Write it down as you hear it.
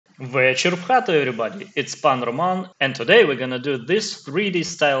Вечер в хату, everybody! It's PanRoman, and today we're gonna do this 3D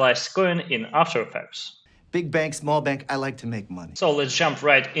stylized coin in After Effects. Big bank, small bank, I like to make money. So let's jump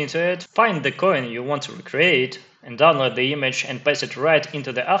right into it. Find the coin you want to recreate, and download the image and paste it right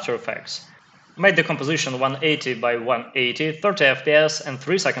into the After Effects. Make the composition 180 by 180, 30 fps and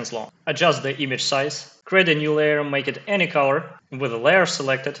 3 seconds long. Adjust the image size. Create a new layer, make it any color. With the layer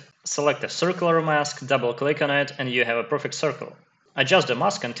selected, select a circular mask, double click on it, and you have a perfect circle. Adjust the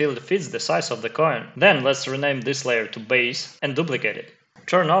mask until it fits the size of the coin. Then let's rename this layer to base and duplicate it.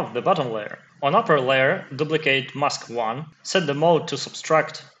 Turn off the bottom layer. On upper layer, duplicate mask 1, set the mode to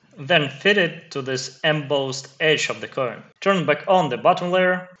subtract, then fit it to this embossed edge of the coin. Turn back on the bottom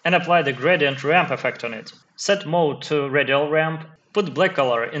layer and apply the gradient ramp effect on it. Set mode to radial ramp. Put black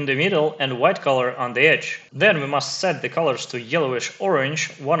color in the middle and white color on the edge. Then we must set the colors to yellowish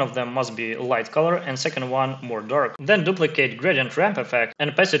orange, one of them must be light color and second one more dark. Then duplicate gradient ramp effect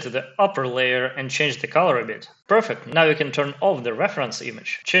and paste it to the upper layer and change the color a bit. Perfect, now you can turn off the reference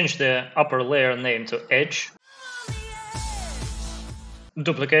image. Change the upper layer name to edge.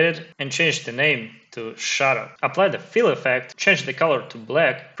 Duplicate it and change the name to shadow. Apply the fill effect, change the color to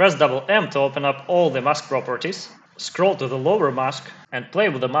black, press double M to open up all the mask properties. Scroll to the lower mask and play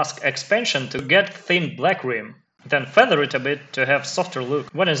with the mask expansion to get thin black rim. Then feather it a bit to have softer look.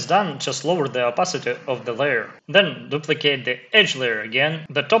 When it's done, just lower the opacity of the layer. Then duplicate the edge layer again,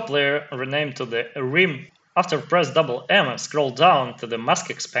 the top layer rename to the rim. After press double M and scroll down to the mask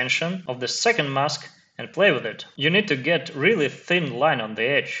expansion of the second mask and play with it. You need to get really thin line on the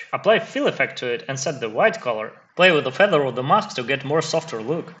edge. Apply fill effect to it and set the white color. Play with the feather of the mask to get more softer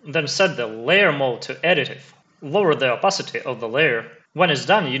look. Then set the layer mode to additive. Lower the opacity of the layer. When it's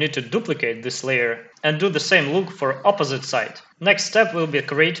done, you need to duplicate this layer and do the same look for opposite side. Next step will be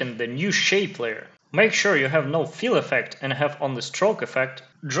creating the new shape layer. Make sure you have no fill effect and have only stroke effect.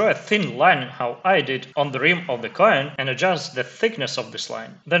 Draw a thin line how I did on the rim of the coin and adjust the thickness of this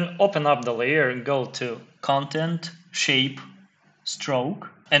line. Then open up the layer and go to Content, Shape, Stroke,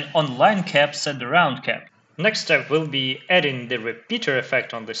 and on line cap set the round cap. Next step will be adding the repeater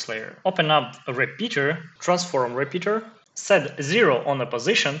effect on this layer. Open up a repeater, transform repeater, set 0 on a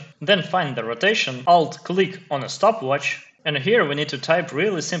position, then find the rotation, Alt-click on a stopwatch, and here we need to type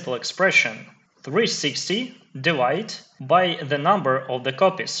really simple expression. 360 divide by the number of the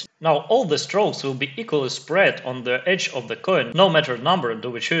copies. Now all the strokes will be equally spread on the edge of the coin, no matter number do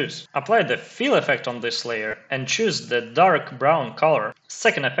we choose. Apply the fill effect on this layer and choose the dark brown color.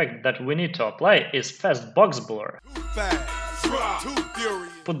 Second effect that we need to apply is fast box blur.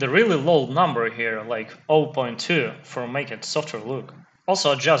 Put the really low number here, like 0.2, for make it softer look.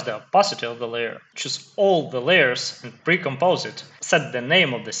 Also adjust the opacity of the layer. Choose all the layers and pre-compose it. Set the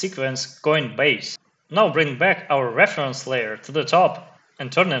name of the sequence coin base. Now bring back our reference layer to the top and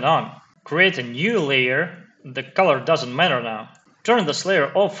turn it on. Create a new layer. The color doesn't matter now. Turn this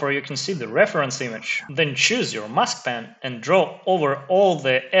layer off so you can see the reference image. Then choose your mask pen and draw over all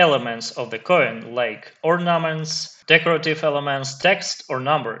the elements of the coin, like ornaments, decorative elements, text or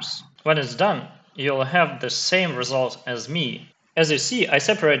numbers. When it's done, you'll have the same result as me. As you see, I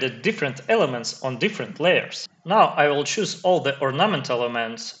separated different elements on different layers. Now I will choose all the ornament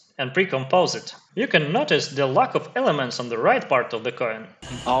elements and pre-compose it. You can notice the lack of elements on the right part of the coin.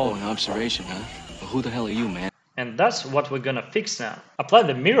 Oh, an observation, huh? Well, who the hell are you, man? And that's what we're gonna fix now. Apply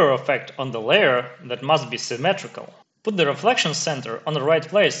the mirror effect on the layer that must be symmetrical. Put the reflection center on the right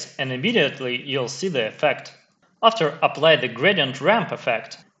place and immediately you'll see the effect. After apply the gradient ramp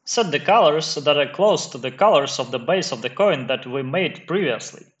effect. Set the colors that are close to the colors of the base of the coin that we made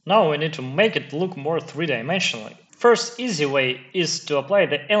previously. Now we need to make it look more three-dimensionally. First easy way is to apply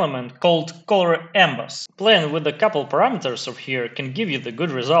the element called color emboss. Playing with a couple parameters of here can give you the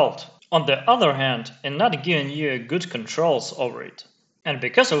good result. On the other hand, and not giving you good controls over it. And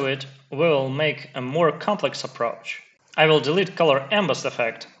because of it, we will make a more complex approach. I will delete color emboss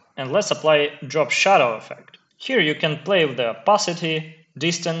effect and let's apply drop shadow effect. Here you can play with the opacity,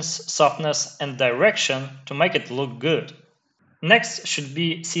 distance, softness and direction to make it look good. Next should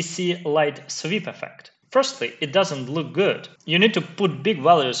be CC light sweep effect. Firstly, it doesn't look good. You need to put big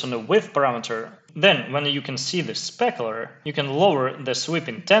values on the width parameter. Then, when you can see the specular, you can lower the sweep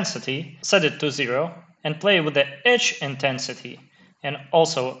intensity, set it to 0, and play with the edge intensity, and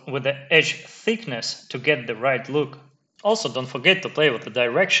also with the edge thickness to get the right look. Also, don't forget to play with the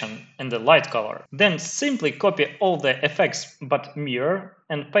direction and the light color. Then simply copy all the effects but mirror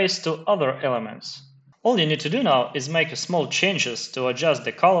and paste to other elements. All you need to do now is make small changes to adjust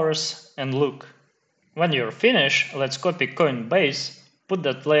the colors and look. When you're finished, let's copy coin base, put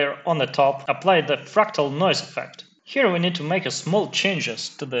that layer on the top, apply the fractal noise effect. Here we need to make a small changes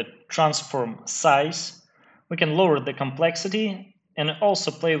to the transform size. We can lower the complexity and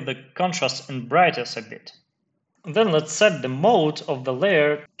also play with the contrast and brightness a bit. Then let's set the mode of the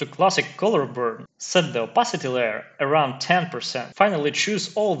layer to classic color burn. Set the opacity layer around 10%. Finally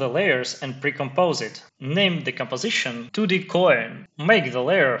choose all the layers and pre-compose it. Name the composition 2D coin. Make the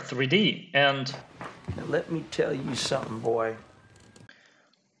layer 3D and... Now let me tell you something, boy.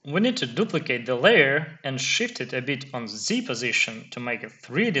 We need to duplicate the layer and shift it a bit on Z position to make a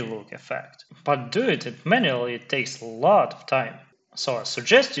 3D look effect. But do it manually takes a lot of time. So I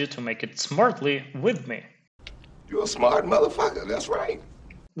suggest you to make it smartly with me. You're a smart motherfucker, that's right.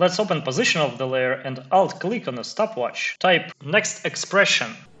 Let's open position of the layer and alt-click on the stopwatch. Type next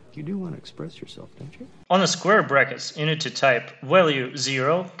expression. You do want to express yourself, don't you? On the square brackets, you need to type value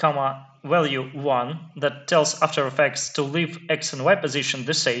 0, comma, value 1, that tells After Effects to leave X and Y position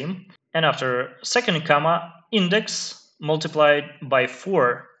the same, and after second comma, index multiplied by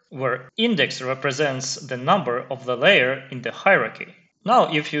 4, where index represents the number of the layer in the hierarchy.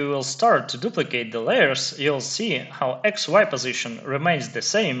 Now, if you will start to duplicate the layers, you'll see how XY position remains the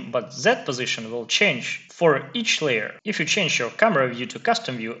same, but Z position will change for each layer. If you change your camera view to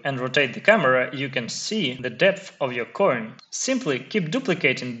custom view and rotate the camera, you can see the depth of your coin. Simply keep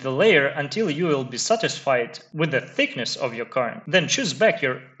duplicating the layer until you will be satisfied with the thickness of your coin. Then choose back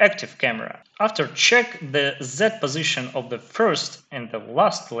your active camera. After, check the Z position of the first and the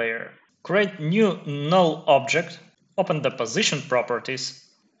last layer. Create new null object. Open the position properties.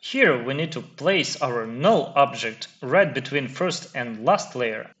 Here we need to place our null object right between first and last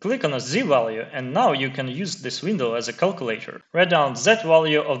layer. Click on a Z value and now you can use this window as a calculator. Write down Z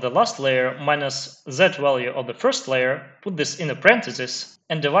value of the last layer minus Z value of the first layer, put this in a parenthesis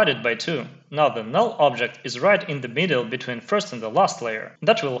and divide it by 2. Now the null object is right in the middle between first and the last layer.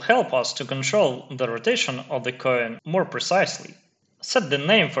 That will help us to control the rotation of the coin more precisely. Set the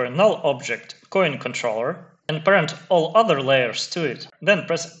name for a null object coin controller and parent all other layers to it. Then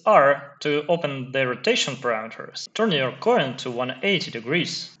press R to open the rotation parameters. Turn your coin to 180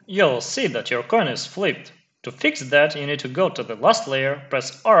 degrees. You'll see that your coin is flipped. To fix that, you need to go to the last layer,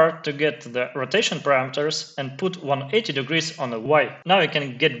 press R to get to the rotation parameters and put 180 degrees on the Y. Now you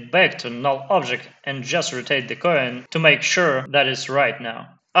can get back to null object and just rotate the coin to make sure that it's right now.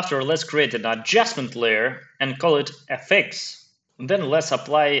 After, let's create an adjustment layer and call it FX. Then let's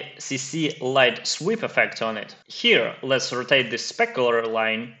apply CC light sweep effect on it. Here, let's rotate the specular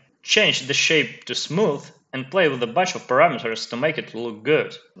line, change the shape to smooth, and play with a bunch of parameters to make it look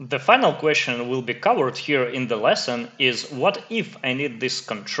good. The final question will be covered here in the lesson is what if I need this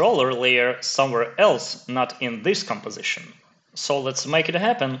controller layer somewhere else, not in this composition? So let's make it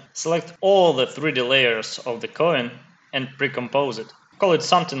happen. Select all the 3D layers of the coin and pre-compose it. Call it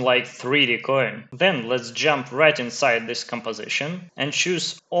something like 3D coin. Then let's jump right inside this composition and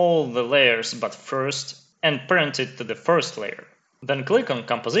choose all the layers but first and parent it to the first layer. Then click on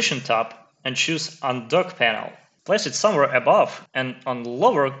Composition tab and choose Undock panel. Place it somewhere above and on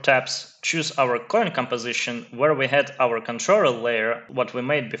lower tabs choose our coin composition where we had our controller layer what we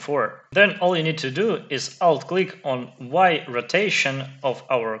made before. Then all you need to do is alt-click on Y rotation of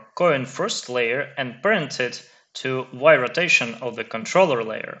our coin first layer and parent it to Y rotation of the controller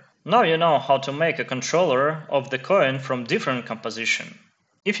layer. Now you know how to make a controller of the coin from different composition.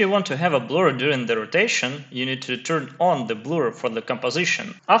 If you want to have a blur during the rotation, you need to turn on the blur for the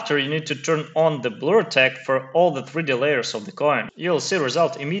composition. After, you need to turn on the blur tag for all the 3D layers of the coin. You'll see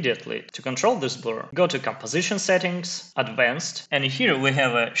result immediately. To control this blur, go to Composition Settings, Advanced, and here we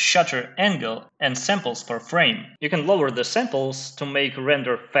have a shutter angle and samples per frame. You can lower the samples to make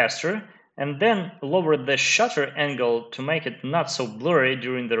render faster, and then lower the shutter angle to make it not so blurry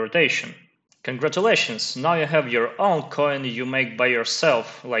during the rotation. Congratulations, now you have your own coin you make by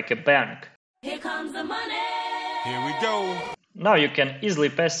yourself, like a bank. Here comes the money! Here we go. Now you can easily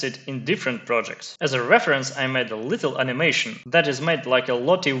paste it in different projects. As a reference, I made a little animation that is made like a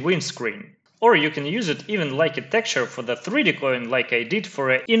Lottie windscreen. Or you can use it even like a texture for the 3D coin like I did for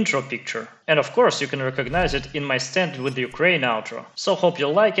an intro picture. And of course you can recognize it in my Stand with Ukraine outro. So hope you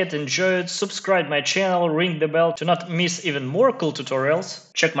like it, enjoy it, subscribe my channel, ring the bell to not miss even more cool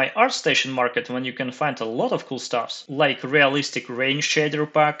tutorials. Check my ArtStation market when you can find a lot of cool stuffs, like realistic rain shader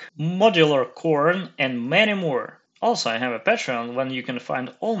pack, modular corn and many more. Also, I have a Patreon when you can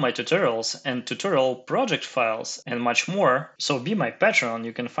find all my tutorials and tutorial project files and much more, so be my Patreon,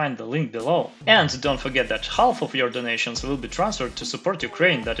 you can find the link below. And don't forget that half of your donations will be transferred to support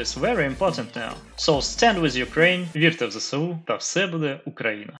Ukraine, that is very important now. So stand with Ukraine, вірте в ЗСУ, та все буде Україна.